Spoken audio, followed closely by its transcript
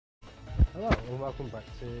Hello and welcome back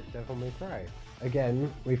to Devil May Cry.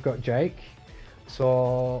 Again, we've got Jake,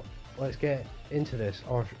 so let's get into this.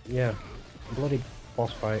 Oh yeah, bloody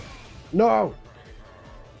boss fight. No!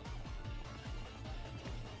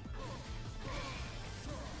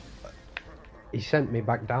 He sent me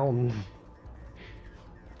back down.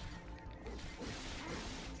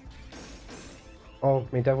 Oh,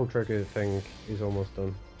 my devil trigger thing is almost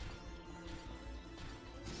done.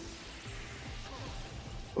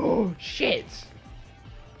 Oh shit!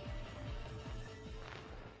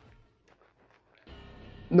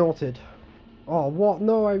 Noted. Oh what?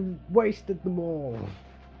 No, I wasted them all.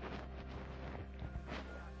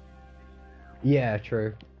 Yeah,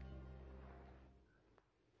 true.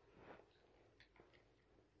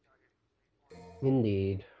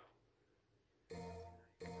 Indeed.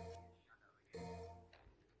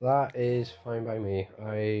 That is fine by me.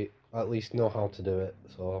 I at least know how to do it,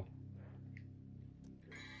 so.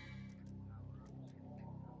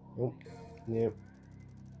 Oh, yep.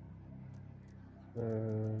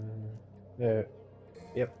 There.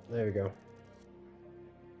 Yep, there we go.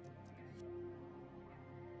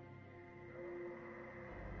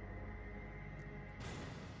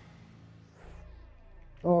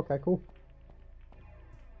 Oh, okay, cool.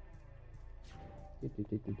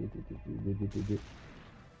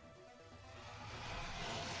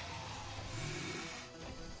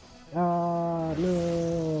 Ah,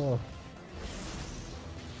 no!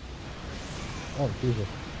 Oh, Jesus.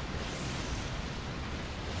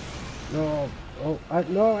 No! Oh,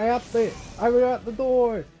 no, I was at the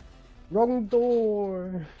door! Wrong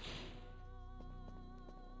door!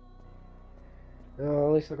 Oh,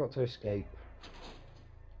 at least I got to escape.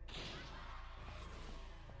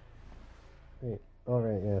 Wait,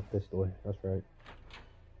 alright, yeah, this door, that's right.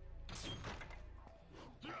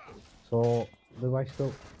 So, do I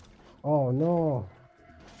still... Oh, no!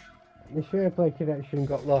 The SharePlay connection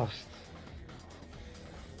got lost.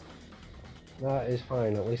 That is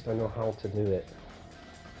fine, at least I know how to do it.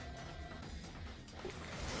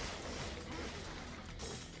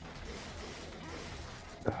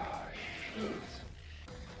 Oh, shit.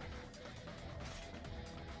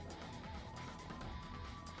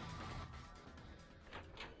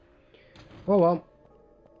 Oh well.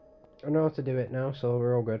 I know how to do it now, so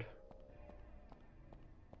we're all good.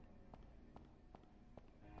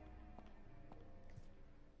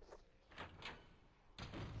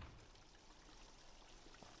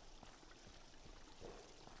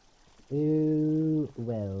 Ew,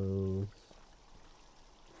 wells.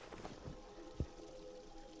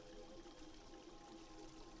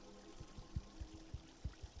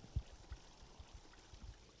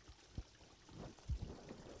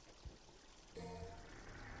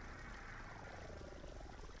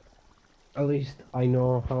 At least I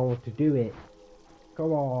know how to do it.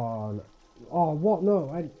 Come on. Oh, what? No,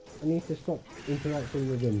 I need to stop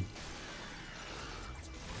interacting with him.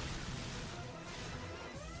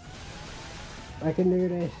 I can do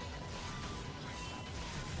this.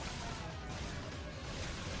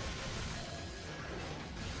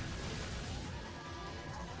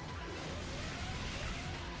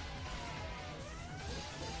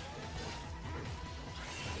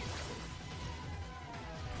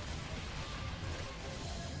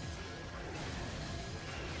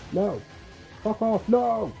 No. Fuck off.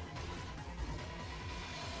 No.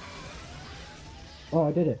 Oh,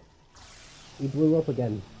 I did it. He blew up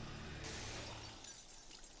again.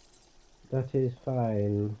 That is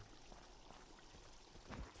fine.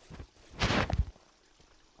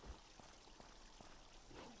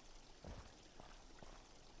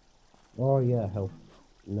 Oh yeah, health.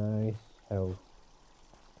 Nice health.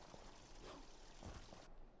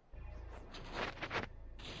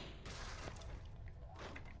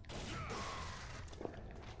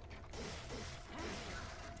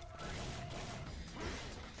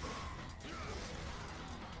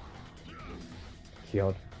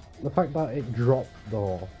 God. The fact that it dropped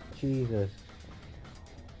though. Jesus.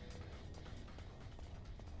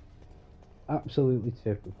 Absolutely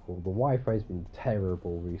typical. The Wi-Fi's been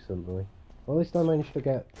terrible recently. Well, at least I managed to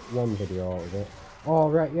get one video out of it. Oh,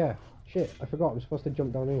 right, yeah. Shit, I forgot. I'm supposed to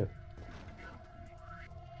jump down here.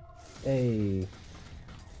 Hey.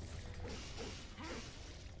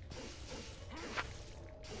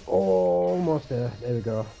 Almost there. There we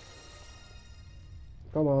go.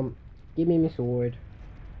 Come on. Give me my sword.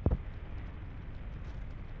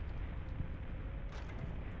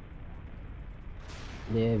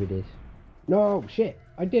 There it is. No, shit.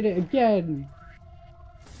 I did it again.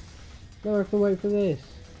 Now I have to wait for this.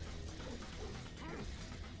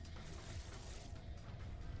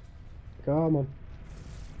 Come on.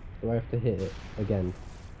 Do I have to hit it again?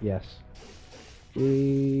 Yes. Jesus.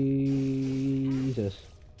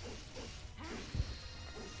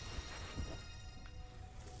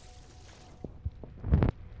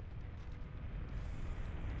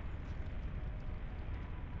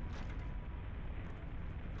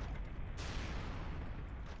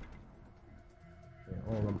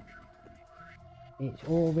 It's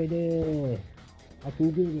over there. I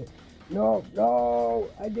can do it. No, no!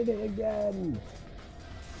 I did it again!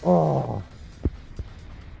 Oh!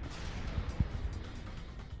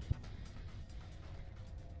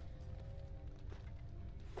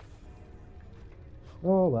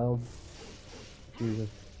 Oh well. Jesus.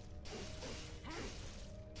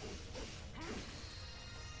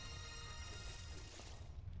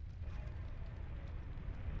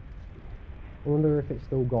 I wonder if it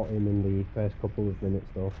still got him in the first couple of minutes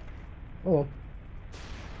though. Oh.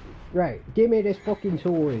 Right, give me this fucking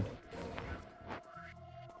sword.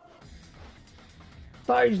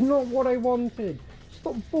 That is not what I wanted.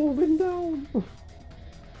 Stop falling down.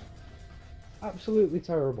 Absolutely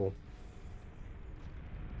terrible.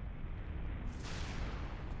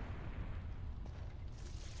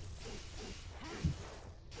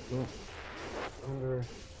 No. I wonder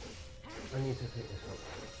if I need to pick this up.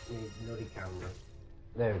 I need bloody camera.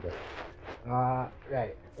 There we go.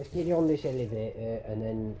 Right. Let's get you on this elevator and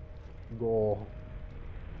then go.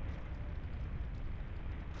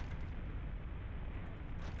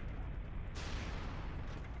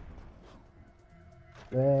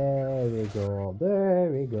 There we go. There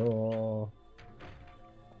we go.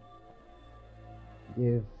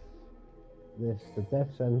 Give this the death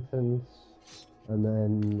sentence, and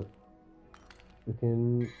then we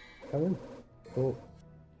can come in. Cool.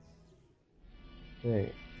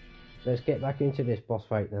 Right. Let's get back into this boss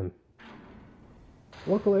fight then.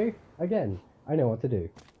 Luckily, again, I know what to do.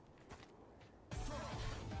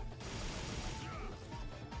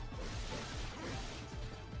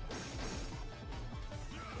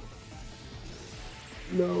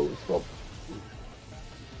 No, stop.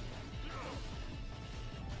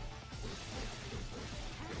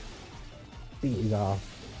 Beat his ass.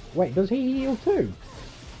 Wait, does he heal too?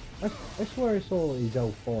 I swear I saw his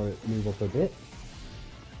health bar move up a bit.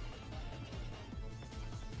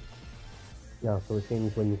 Yeah, so it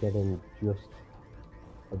seems when you get in just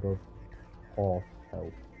above half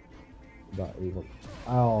health, that even.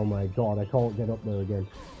 Oh my god, I can't get up there again.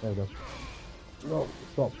 There we go. No,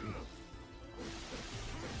 stop.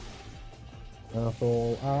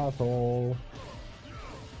 Asshole, asshole.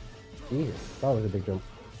 Jesus, that was a big jump.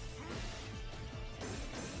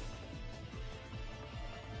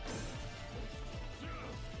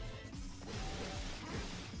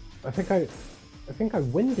 I think I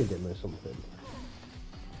winded him or something.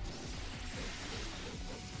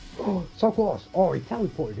 Oh, so close! Oh, he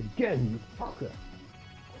teleported again, you fucker!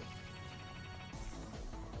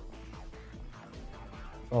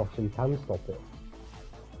 Oh, so you can stop it.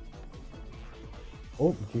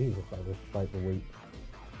 Oh, Jesus, that was slightly weak.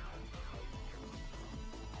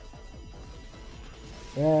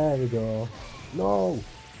 There we go. No!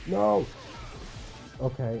 No!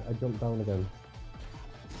 Okay, I jumped down again.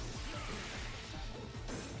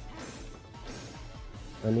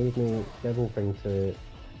 I need my devil thing to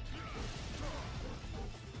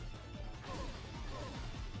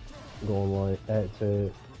go on like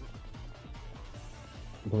to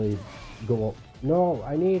bleed go up. No,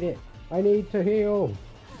 I need it. I need to heal.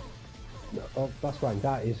 No, oh, that's fine.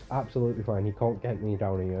 That is absolutely fine. He can't get me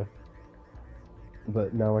down here.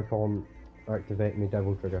 But now I can't activate my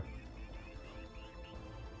devil trigger.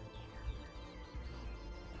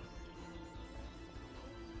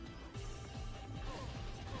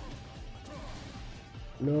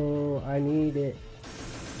 No, I need it.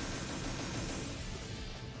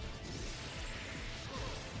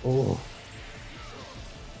 Oh.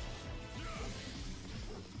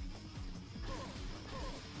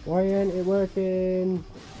 Why ain't it working?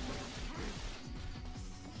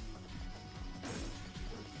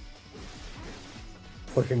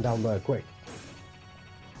 Push him down there, quick.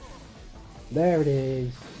 There it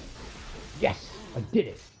is. Yes, I did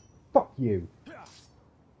it. Fuck you.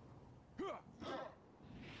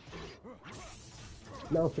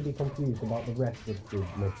 Now to be confused about the rest of the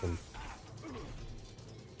mission.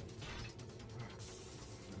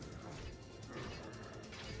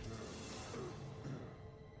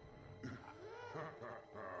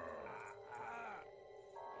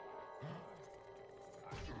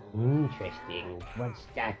 Interesting. What's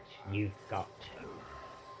that you've got?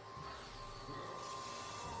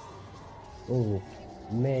 Oh,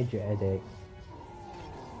 major headache.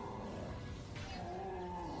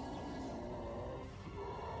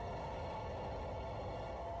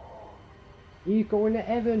 He's going to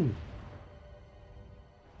heaven.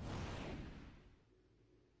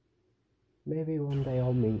 Maybe one day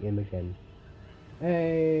I'll meet him again.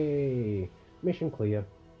 Hey! Mission clear.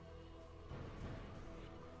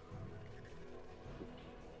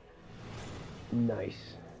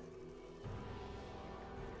 Nice.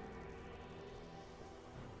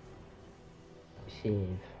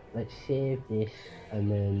 Save. Let's save this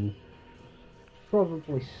and then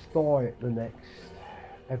probably start the next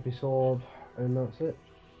episode and that's it.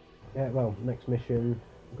 Yeah, well, next mission,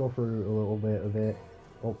 go through a little bit of it.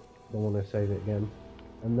 Oh, don't want to save it again.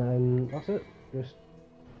 And then that's it. Just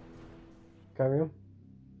carry on.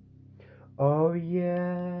 Oh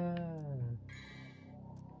yeah.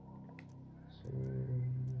 So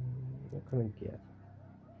what can I get?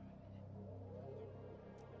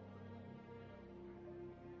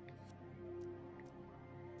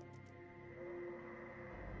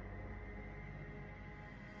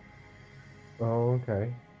 Oh,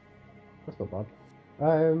 okay. That's not bad.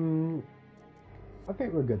 I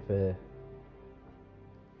think we're good for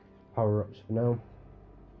power-ups for now.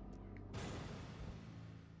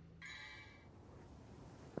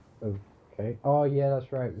 Okay. Oh yeah,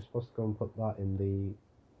 that's right. We're supposed to go and put that in the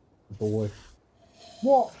door.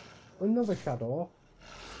 What? Another shadow?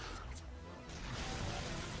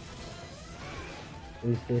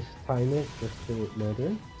 Is this timer just to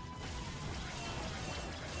murdering?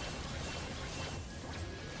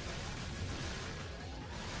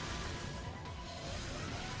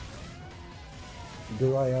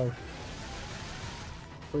 Do I have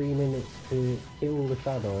 3 minutes to kill the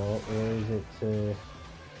shadow, or is it to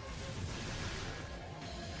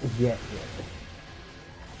get it?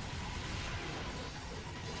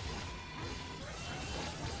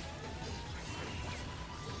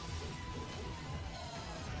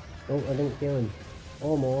 Oh, I didn't kill him.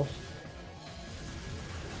 Almost.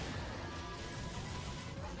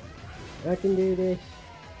 I can do this.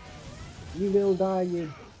 You will die,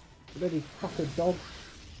 you bloody fucker dog.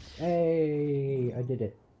 Hey, I did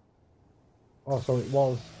it. Oh, so it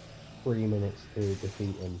was 3 minutes to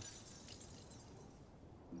defeat him.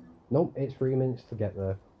 Nope, it's 3 minutes to get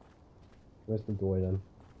there. Where's the door then?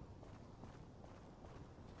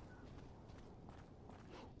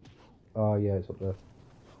 Oh yeah, it's up there.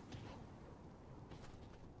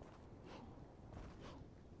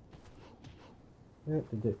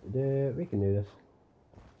 We can do this.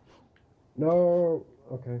 No!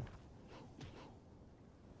 Okay.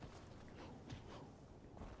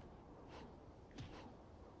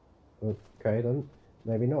 Okay then,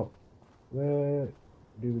 maybe not. Where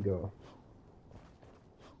do we go?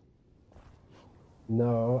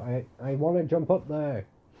 No, I want to jump up there.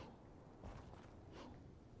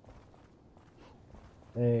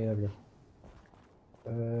 Hey, there we go.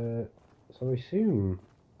 So I assume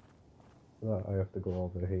that I have to go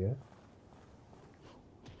over here.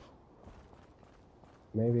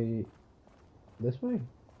 Maybe this way?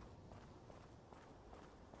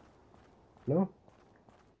 No?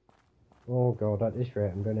 Oh god, at this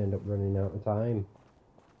rate I'm going to end up running out of time.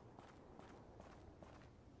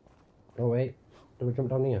 Oh wait, do we jump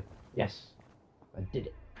down here? Yes! I did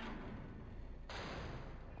it!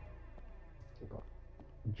 God.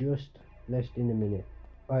 Just less than a minute.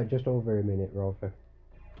 Just over a minute rather.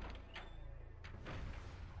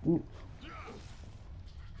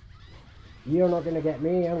 You're not going to get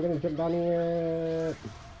me, I'm going to jump down here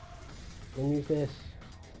and use this.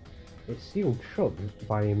 It's sealed shut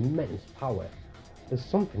by immense power. There's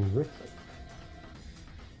something written.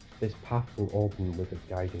 This path will open with a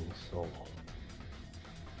guiding soul.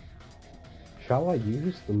 Shall I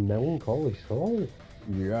use the melancholy soul?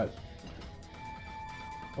 Yes.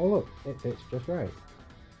 Oh look, it fits just right.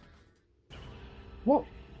 What?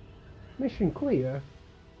 Mission clear?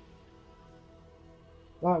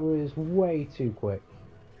 That was way too quick.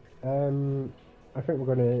 I think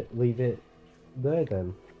we're gonna leave it there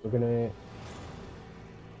then. We're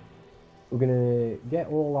gonna get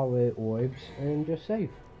all our orbs and just save.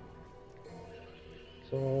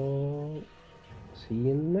 So see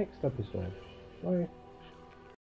you in the next episode. Bye.